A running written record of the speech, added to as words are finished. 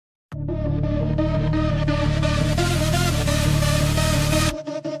In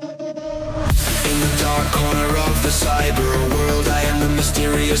the dark corner of the cyber world, I am the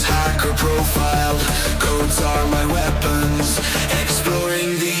mysterious hacker profile. Codes are my weapons,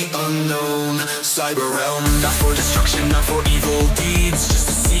 exploring the unknown cyber realm. Not for destruction, not for evil deeds, just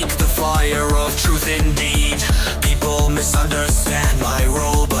to seek the fire of truth indeed. People misunderstand my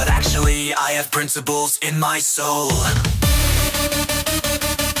role, but actually I have principles in my soul.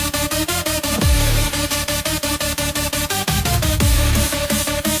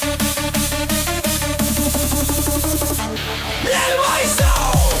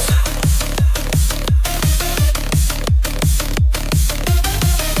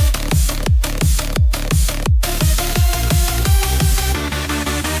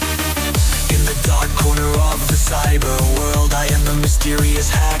 Cyber world, I am the mysterious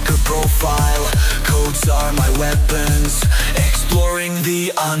hacker profile. Codes are my weapons, exploring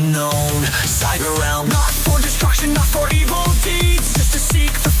the unknown cyber realm. Not for destruction, not for evil deeds, just to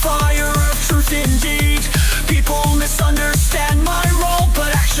seek the fire of truth indeed. People misunderstand my role,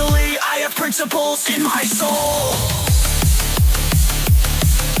 but actually I have principles in my soul.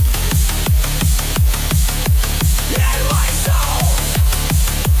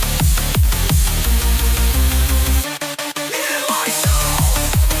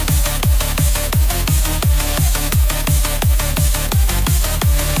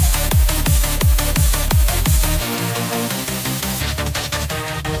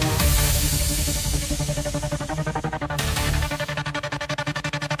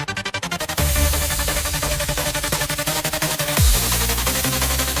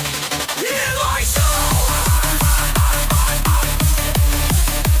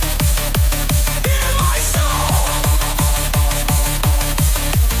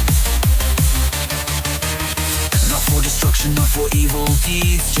 Not for evil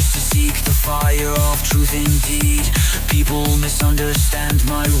deeds, just to seek the fire of truth indeed. People misunderstand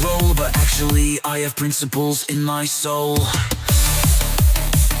my role, but actually I have principles in my soul.